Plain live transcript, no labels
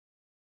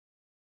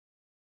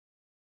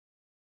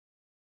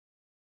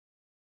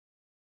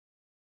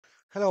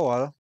Hello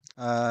all,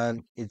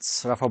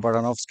 it's Rafal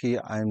Baronowski.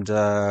 I'm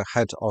the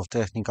head of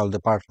technical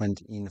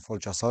department in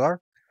Failte Solar.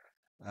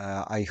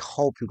 I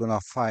hope you're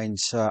gonna find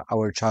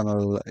our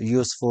channel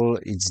useful.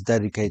 It's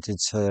dedicated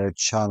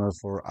channel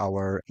for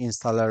our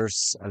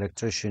installers,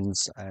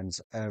 electricians, and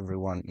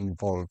everyone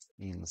involved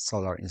in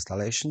solar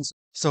installations.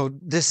 So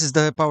this is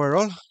the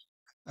Powerall.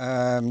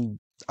 Um,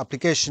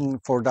 Application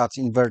for that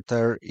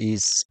inverter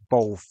is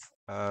both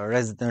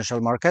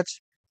residential market,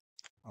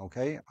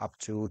 okay, up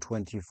to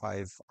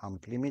 25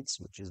 amp limits,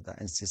 which is the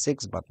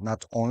NC6, but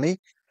not only.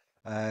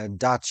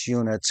 That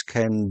unit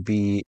can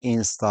be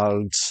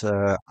installed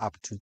up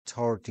to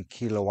 30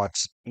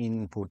 kilowatts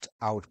input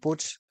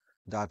output.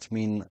 That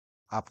means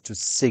up to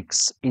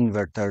 6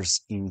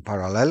 inverters in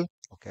parallel.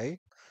 Okay.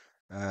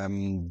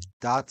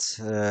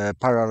 That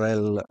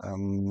parallel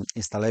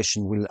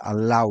installation will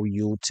allow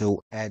you to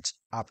add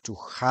up to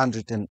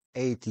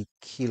 180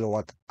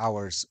 kilowatt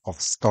hours of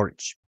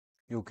storage.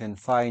 You can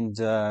find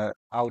the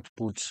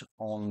output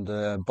on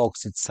the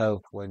box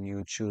itself when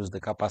you choose the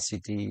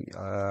capacity.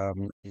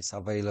 Is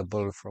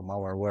available from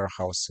our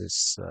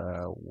warehouses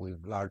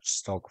with large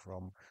stock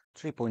from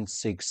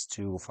 3.6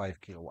 to 5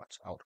 kilowatts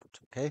output.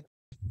 Okay,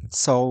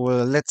 so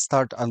let's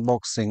start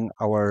unboxing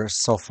our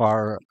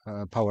SOFAR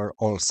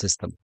Powerall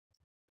system.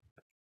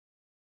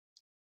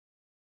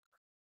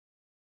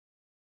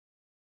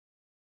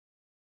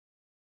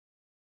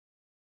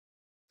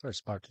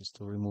 First part is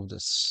to remove the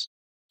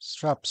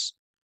straps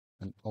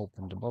and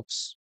open the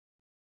box.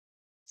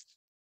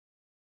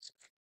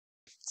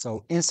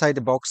 So inside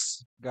the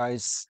box,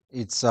 guys,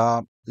 it's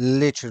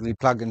literally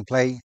plug and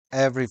play.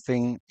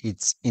 Everything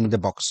it's in the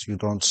box. You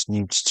don't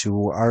need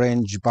to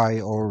arrange,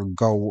 buy, or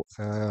go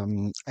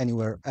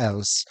anywhere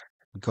else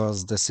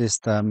because the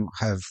system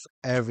have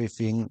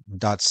everything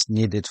that's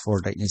needed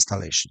for the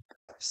installation.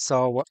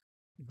 So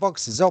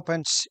box is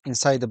opened.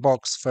 Inside the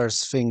box,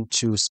 first thing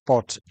to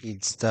spot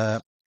is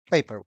the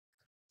paper.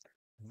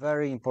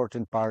 Very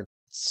important part,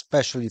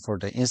 especially for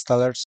the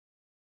installers.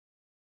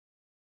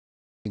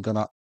 We're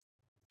gonna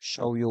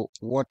show you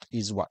what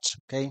is what,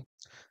 okay?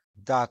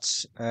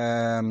 That's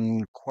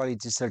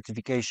quality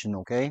certification,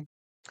 okay?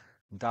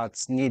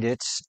 That's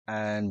needed,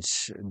 and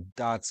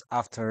that's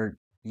after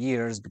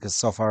years because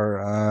so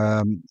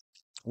far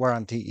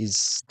warranty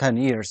is 10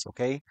 years,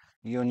 okay?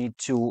 You need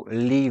to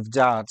leave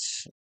that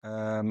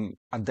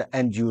at the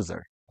end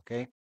user,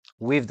 okay?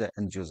 With the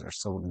end user.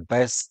 So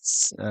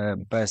best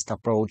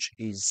approach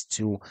is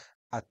to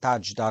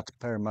attach that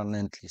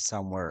permanently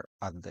somewhere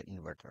at the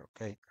inverter,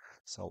 okay?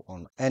 So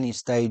on any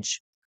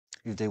stage,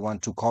 if they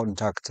want to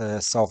contact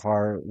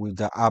SOFAR with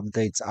the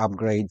updates,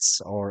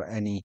 upgrades, or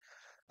any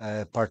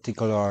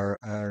particular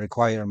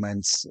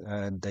requirements,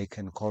 they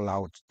can call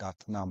out that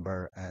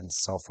number and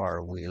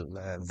SOFAR will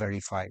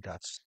verify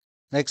that.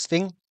 Next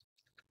thing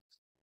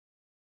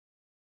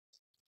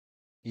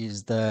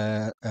is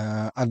the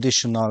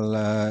additional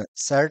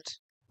cert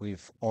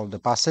with all the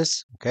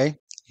passes, okay?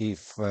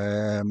 If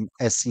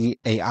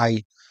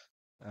SEAI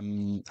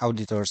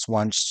auditors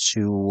want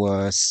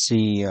to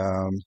see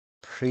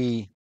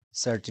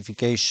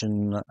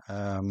pre-certification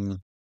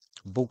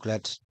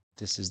booklet,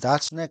 this is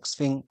that. Next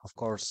thing, of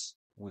course,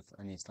 with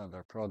any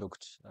standard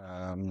product,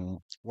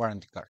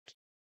 warranty card.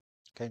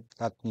 Okay,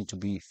 that need to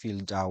be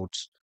filled out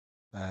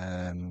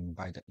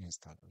by the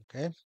installer.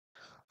 Okay,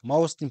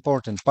 most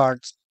important part,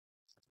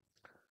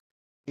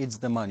 it's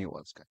the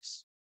manuals,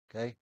 guys.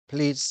 Okay,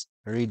 please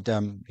read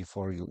them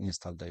before you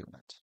install the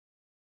unit.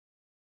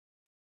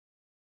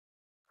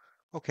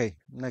 Okay,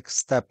 next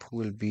step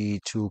will be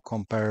to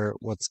compare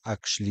what's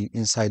actually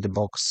inside the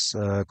box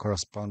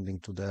corresponding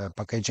to the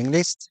packaging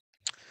list.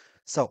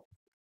 So,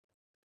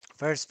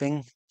 first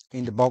thing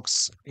in the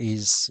box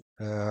is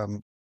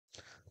the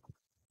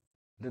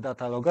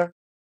data logger.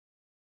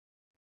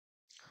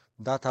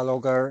 Data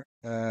logger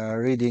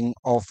reading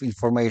of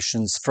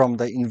informations from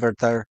the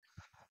inverter.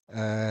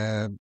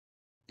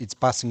 It's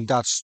passing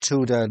that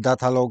to the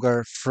data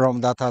logger,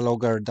 from data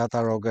logger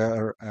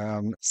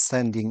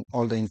sending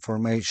all the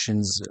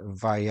informations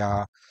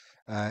via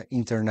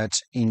internet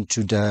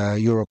into the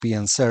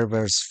European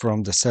servers.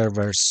 From the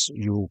servers,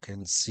 you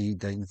can see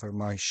the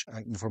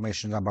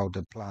information about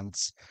the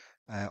plants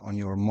on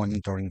your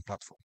monitoring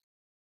platform.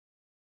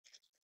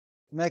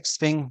 Next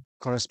thing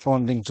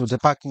corresponding to the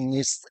packing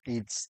list,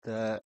 it's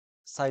the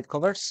side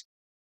covers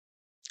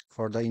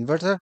for the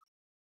inverter.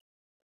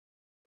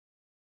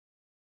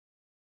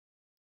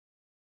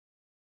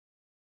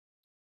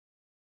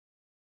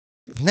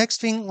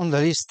 Next thing on the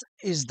list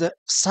is the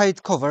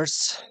side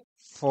covers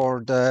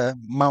for the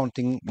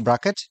mounting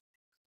bracket.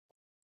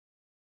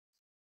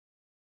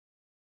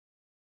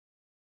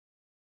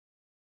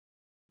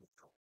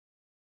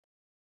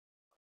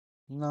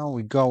 Now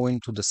we go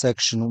into the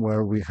section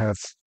where we have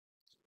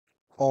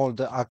all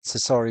the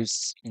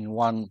accessories in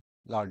one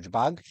large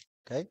bag.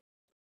 Okay.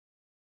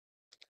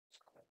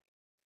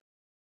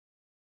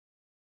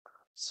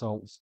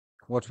 So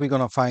what we're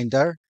gonna find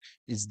there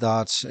is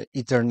that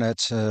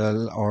Ethernet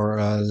or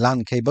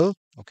LAN cable.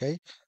 Okay.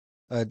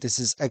 This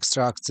is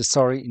extra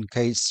accessory in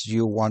case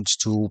you want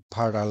to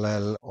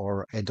parallel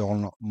or add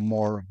on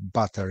more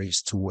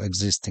batteries to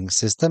existing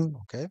system.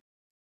 Okay.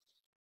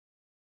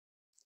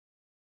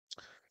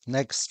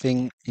 Next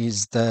thing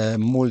is the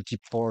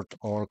multi-port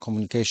or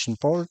communication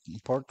port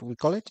we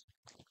call it.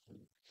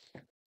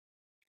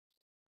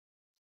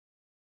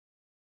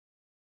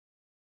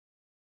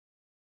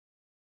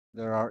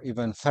 There are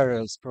even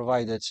ferrules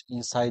provided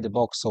inside the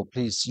box, so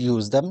please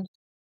use them.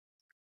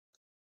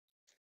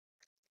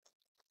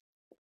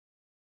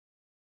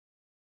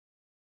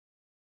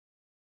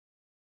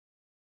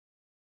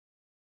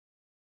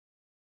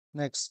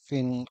 Next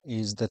thing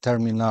is the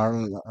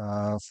terminal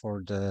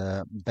for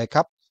the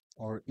backup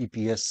or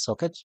EPS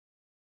socket.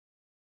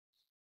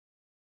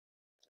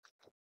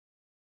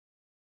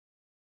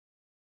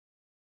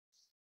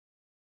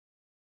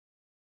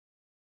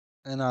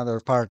 Another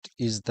part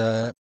is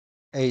the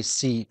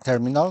AC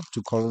terminal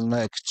to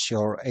connect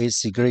your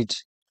AC grid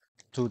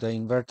to the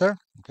inverter.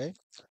 Okay.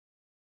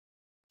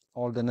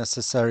 All the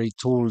necessary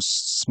tools,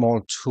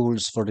 small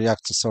tools for the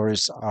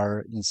accessories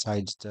are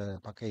inside the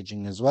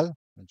packaging as well,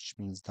 which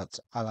means that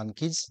Allen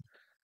keys.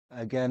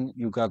 Again,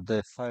 you got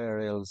the fire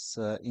rails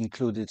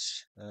included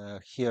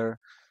here,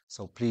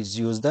 so please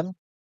use them.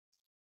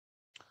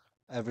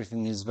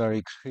 Everything is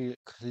very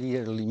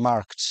clearly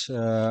marked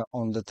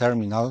on the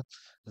terminal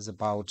is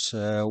about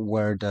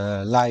where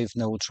the live,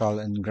 neutral,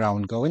 and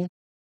ground going.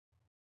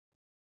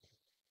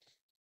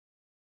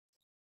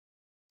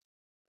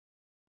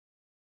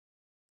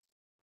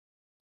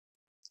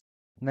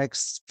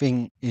 Next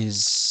thing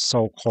is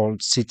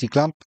so-called city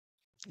clamp.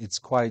 It's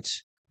quite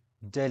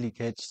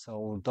delicate,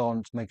 so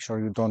don't make sure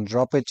you don't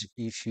drop it.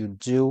 If you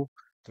do,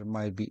 there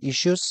might be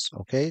issues.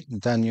 Okay,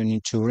 then you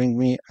need to ring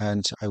me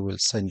and I will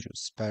send you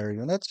spare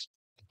unit.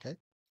 Okay.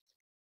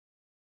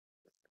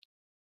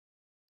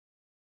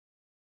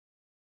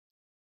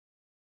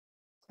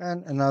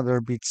 And another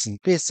bits and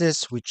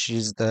pieces, which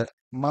is the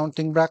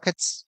mounting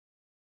brackets.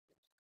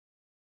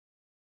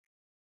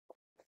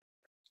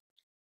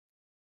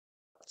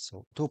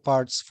 So two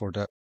parts for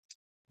the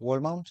wall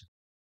mount,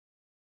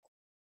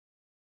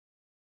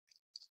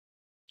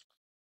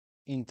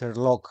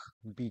 interlock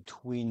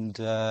between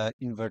the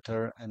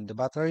inverter and the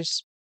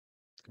batteries,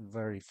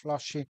 very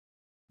flashy,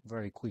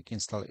 very quick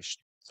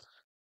installation.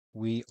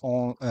 We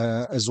all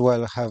as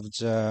well have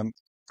the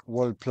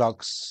wall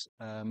plugs,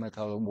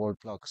 metal wall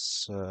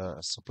plugs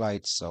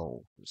supplied,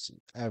 so you see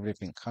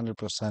everything,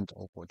 100%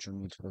 of what you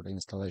need for the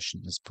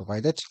installation is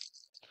provided.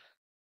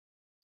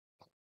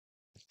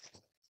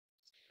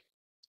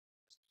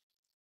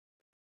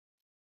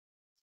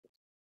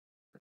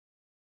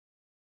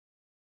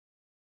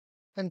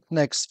 And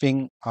next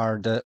thing are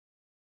the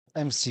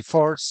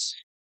MC4s,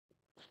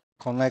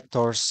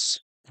 connectors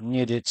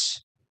needed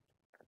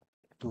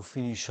to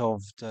finish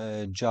off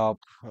the job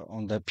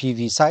on the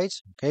PV side.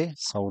 Okay,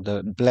 so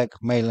the black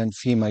male and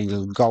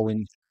female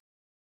going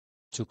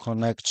to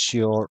connect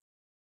your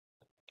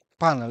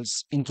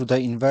panels into the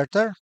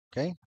inverter.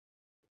 Okay,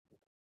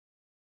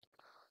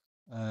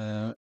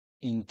 uh,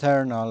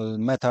 internal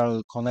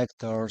metal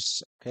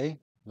connectors. Okay,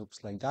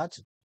 looks like that.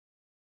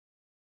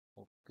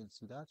 Hope you can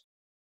see that.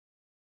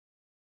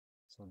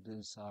 So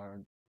these are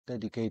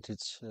dedicated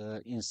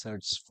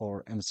inserts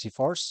for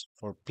MC4s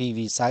for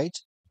PV side.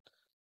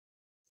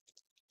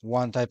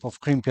 One type of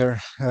crimper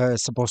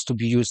is supposed to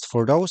be used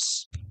for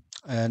those.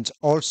 And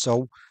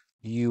also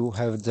you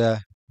have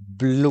the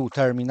blue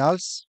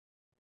terminals.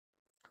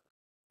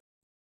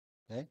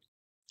 Okay.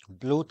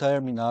 Blue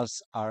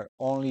terminals are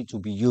only to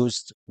be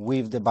used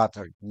with the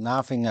battery,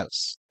 nothing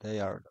else. They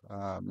are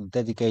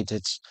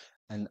dedicated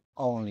and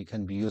only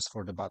can be used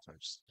for the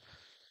batteries.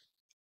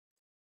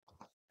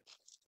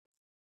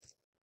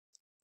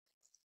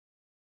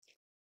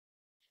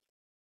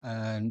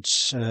 And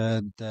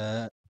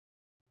the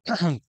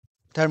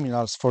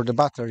terminals for the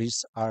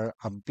batteries are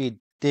a bit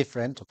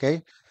different,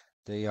 okay?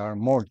 They are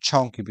more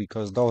chunky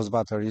because those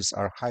batteries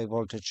are high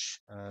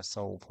voltage,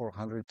 so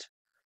 400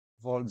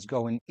 volts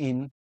going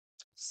in.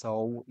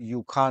 So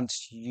you can't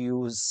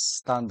use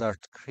standard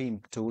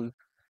crimp tool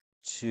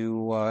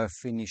to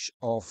finish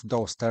off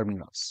those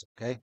terminals,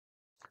 okay?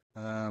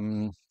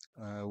 Um,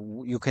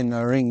 you can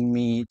ring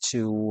me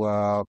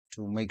to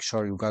make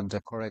sure you got the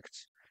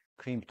correct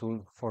crimp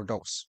tool for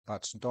those,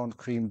 but don't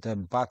crimp the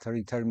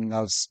battery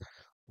terminals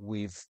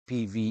with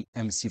PV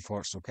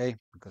MC4s, okay?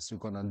 Because you're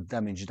gonna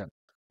damage them.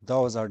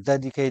 Those are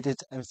dedicated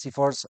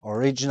MC4s,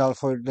 original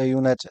for the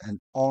unit, and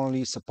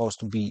only supposed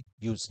to be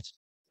used.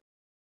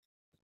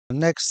 The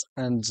next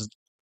and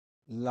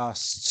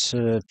last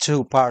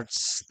two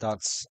parts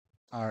that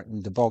are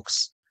in the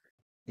box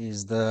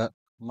is the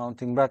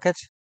mounting bracket.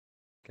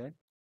 Okay.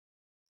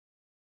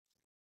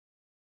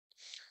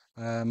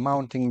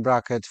 Mounting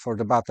bracket for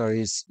the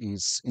batteries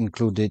is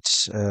included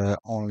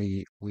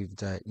only with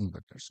the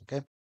inverters.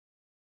 Okay.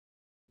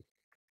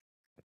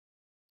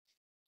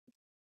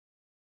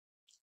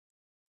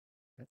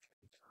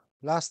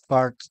 Last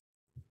part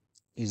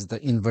is the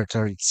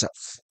inverter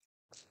itself.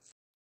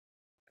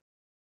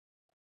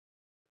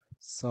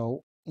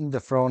 So in the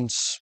front,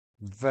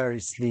 very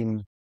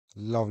slim,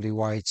 lovely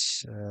white.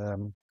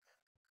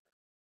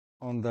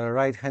 On the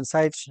right hand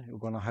side, you're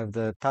gonna have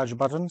the touch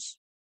buttons.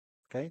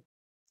 Okay,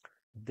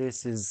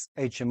 this is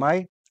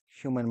HMI,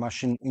 human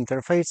machine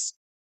interface,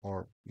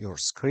 or your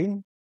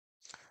screen.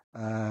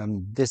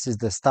 This is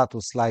the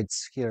status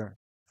lights here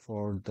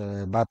for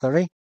the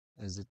battery,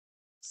 as it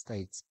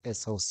states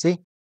SOC,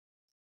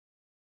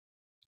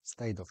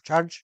 state of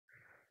charge,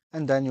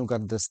 and then you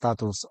got the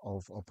status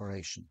of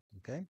operation.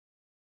 Okay,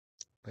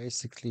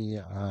 basically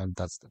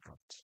that's the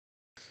front.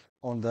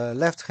 On the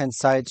left hand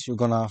side, you're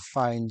gonna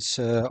find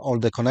all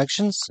the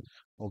connections.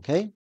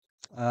 Okay,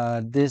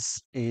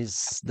 this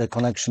is the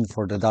connection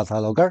for the data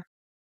logger.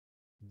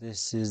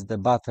 This is the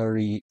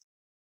battery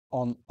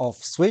on off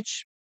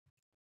switch.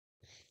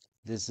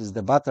 This is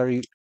the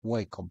battery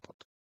wake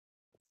component.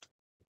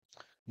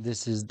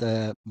 This is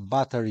the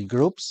battery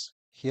groups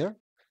here.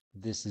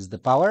 This is the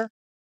power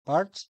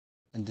part,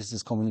 and this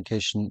is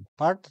communication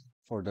part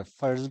for the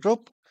first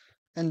group.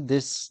 And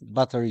this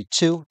battery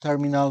 2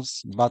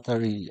 terminals,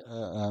 battery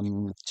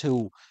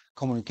 2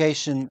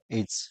 communication,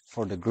 it's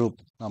for the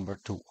group number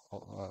 2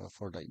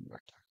 for the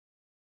inverter.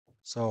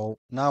 So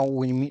now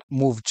we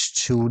moved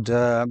to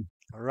the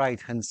right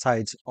hand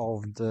side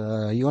of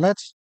the unit.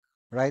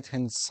 Right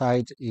hand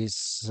side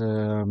is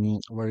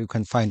where you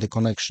can find the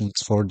connections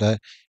for the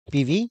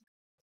PV.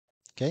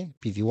 Okay,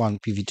 PV1,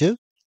 PV2.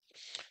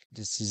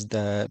 This is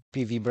the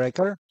PV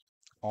breaker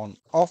on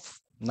off.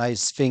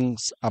 Nice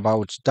things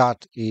about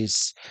that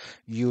is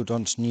you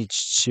don't need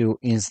to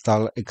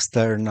install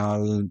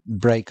external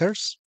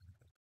breakers.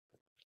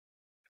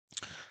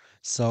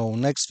 So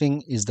next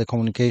thing is the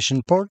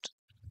communication port.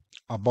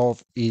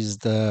 Above is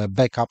the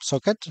backup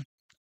socket,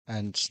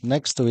 and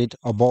next to it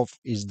above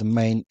is the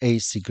main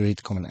AC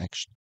grid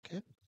connection.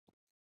 Okay.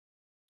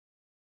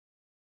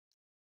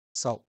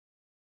 So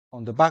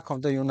on the back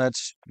of the unit,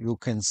 you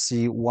can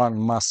see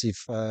one massive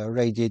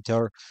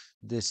radiator.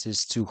 This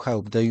is to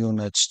help the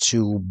unit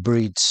to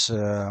breathe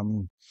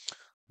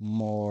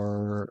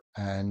more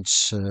and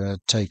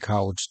take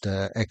out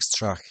the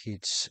extra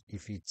heat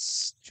if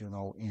it's,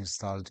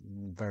 installed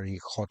in very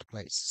hot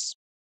places.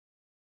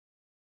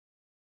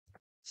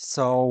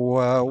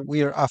 So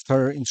we're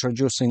after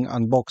introducing,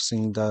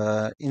 unboxing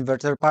the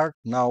inverter part.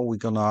 Now we're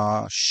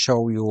gonna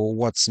show you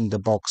what's in the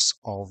box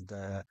of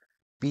the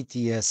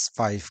BTS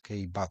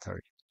 5K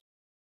battery.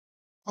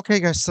 Okay,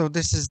 guys, so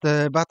this is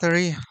the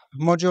battery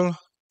module.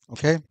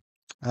 Okay,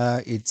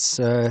 it's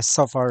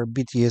SOFAR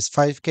BTS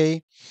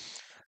 5K.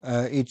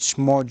 Each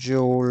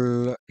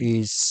module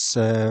is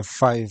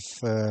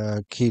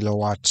 5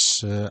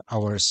 kilowatt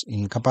hours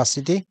in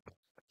capacity.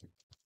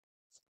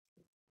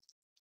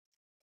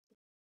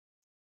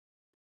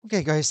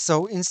 Okay, guys,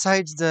 so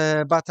inside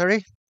the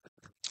battery,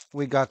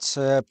 we got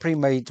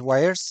pre-made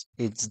wires.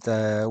 It's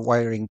the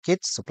wiring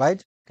kit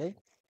supplied. Okay,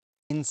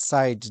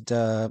 inside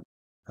the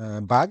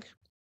bag,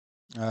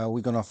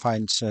 we're gonna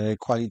find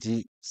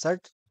quality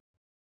cert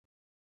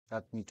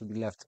that need to be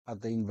left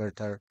at the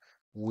inverter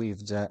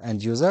with the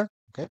end user.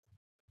 Okay,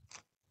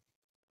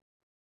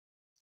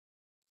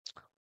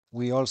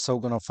 we also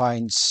gonna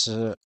find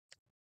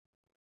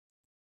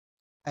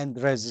end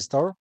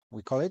resistor,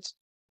 we call it.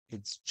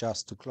 It's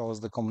just to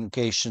close the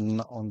communication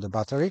on the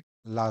battery.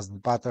 Last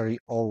battery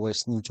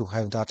always need to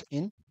have that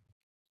in.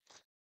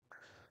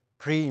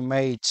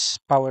 Pre-made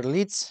power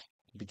leads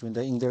between the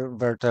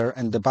inverter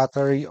and the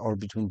battery, or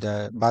between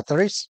the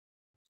batteries.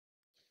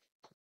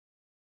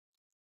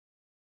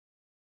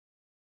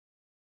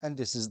 And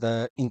this is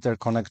the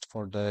interconnect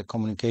for the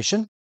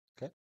communication.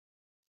 Okay.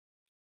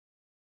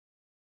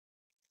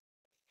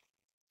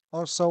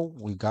 Also,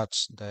 we got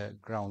the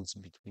grounds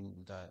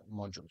between the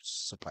modules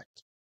supplied.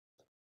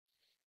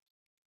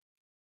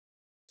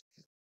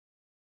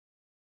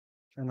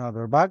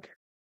 Another bag.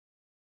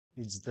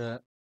 It's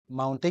the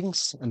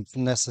mountings and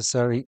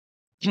necessary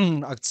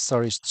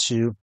accessories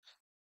to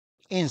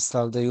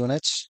install the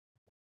unit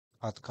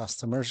at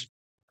customer's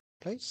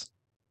place.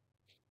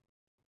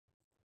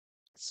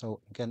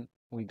 So again,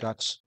 we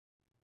got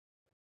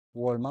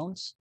wall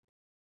mounts.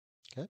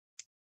 Okay,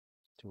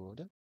 two of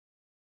them.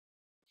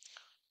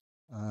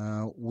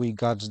 We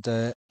got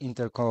the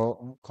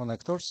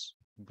interconnectors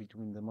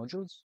between the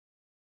modules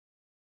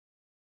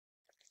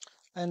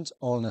and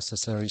all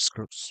necessary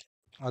screws.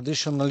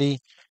 Additionally,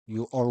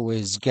 you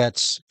always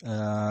get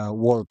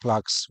wall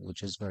plugs,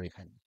 which is very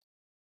handy.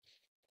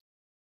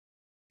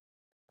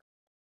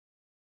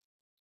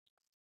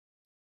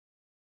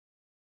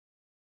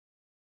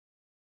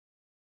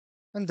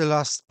 And the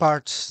last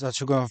part that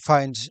you're going to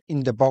find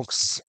in the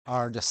box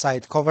are the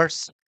side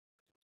covers,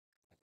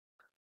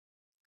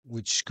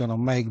 which gonna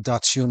make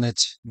that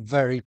unit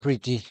very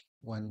pretty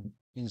when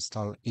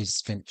install is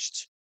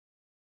finished.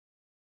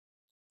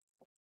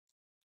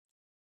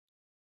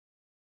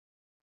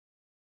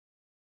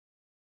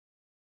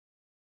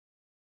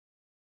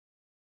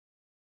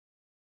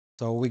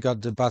 So we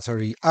got the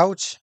battery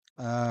out.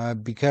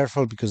 Be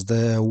careful because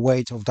the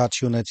weight of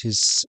that unit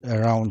is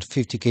around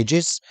 50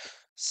 kgs.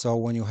 So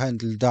when you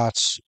handle that,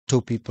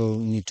 two people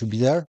need to be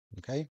there.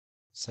 Okay,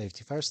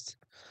 safety first.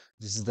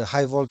 This is the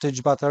high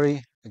voltage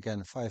battery.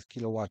 Again, 5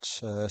 kilowatt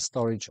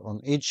storage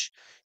on each.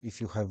 If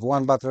you have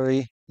one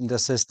battery in the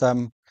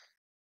system,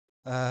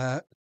 uh,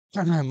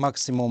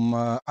 maximum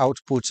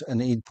output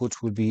and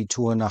input will be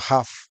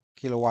 2.5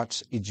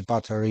 kilowatts. Each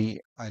battery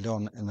add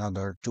on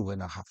another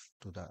 2.5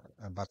 to the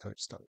battery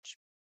storage.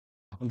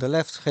 On the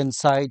left hand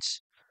side,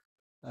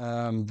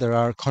 there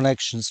are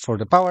connections for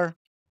the power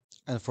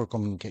and for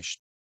communication.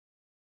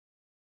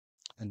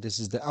 And this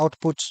is the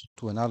output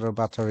to another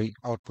battery,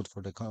 output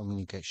for the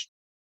communication.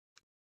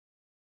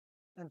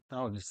 And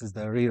now this is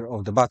the rear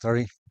of the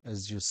battery.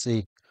 As you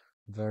see,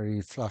 very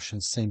flush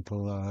and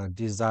simple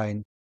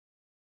design.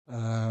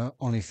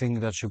 Only thing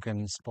that you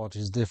can spot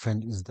is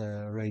different is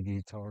the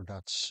radiator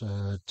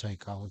that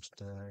take out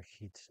the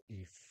heat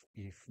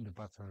if the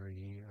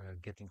battery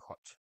getting hot.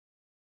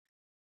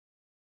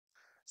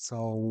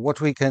 So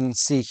what we can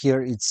see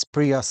here, it's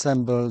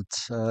pre-assembled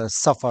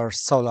SOFAR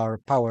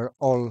Solar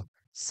Powerall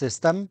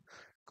system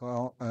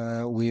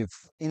with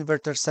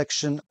inverter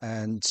section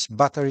and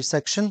battery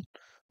section.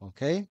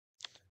 Okay.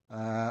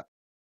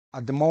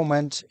 At the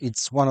moment,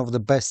 it's one of the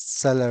best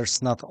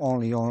sellers, not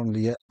only on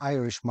the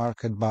Irish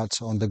market,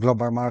 but on the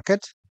global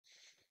market.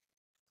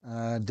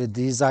 The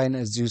design,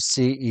 as you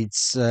see,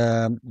 it's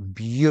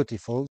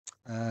beautiful.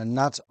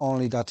 Not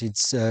only that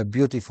it's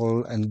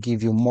beautiful and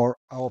give you more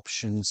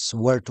options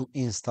where to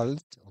install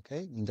it,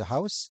 okay, in the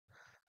house,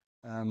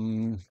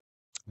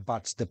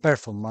 but the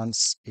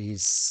performance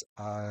is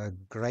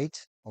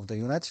great of the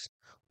unit.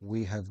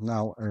 We have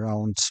now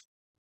around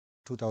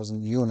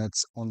 2,000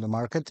 units on the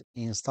market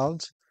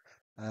installed.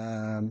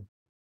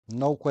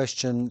 No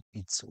question,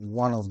 it's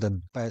one of the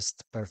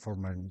best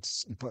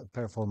performers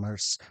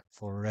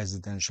for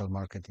residential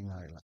market in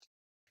Ireland.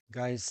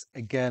 Guys,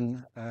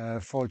 again,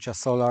 Failte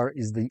Solar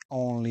is the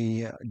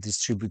only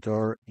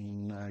distributor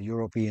in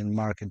European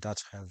market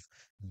that have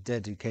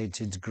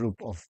dedicated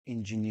group of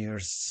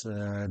engineers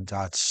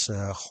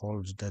that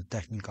hold the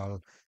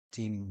technical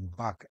team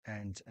back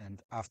end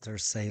and after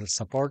sale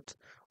support.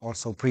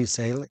 Also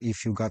pre-sale.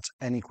 If you got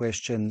any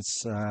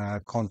questions,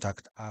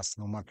 contact us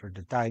no matter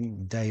the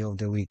time, day of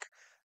the week.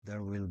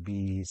 There will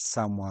be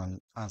someone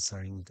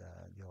answering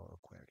your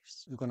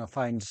queries. You're gonna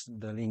find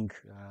the link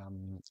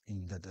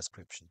in the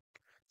description.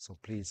 So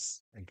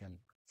please, again,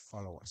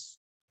 follow us.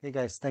 Hey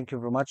guys, thank you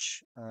very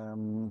much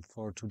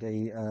for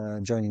today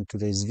joining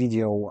today's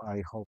video.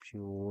 I hope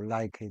you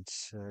like it.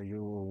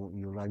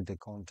 You like the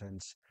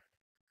content.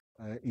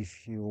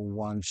 If you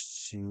want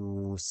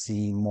to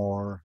see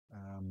more,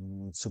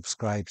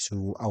 subscribe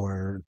to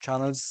our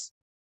channels.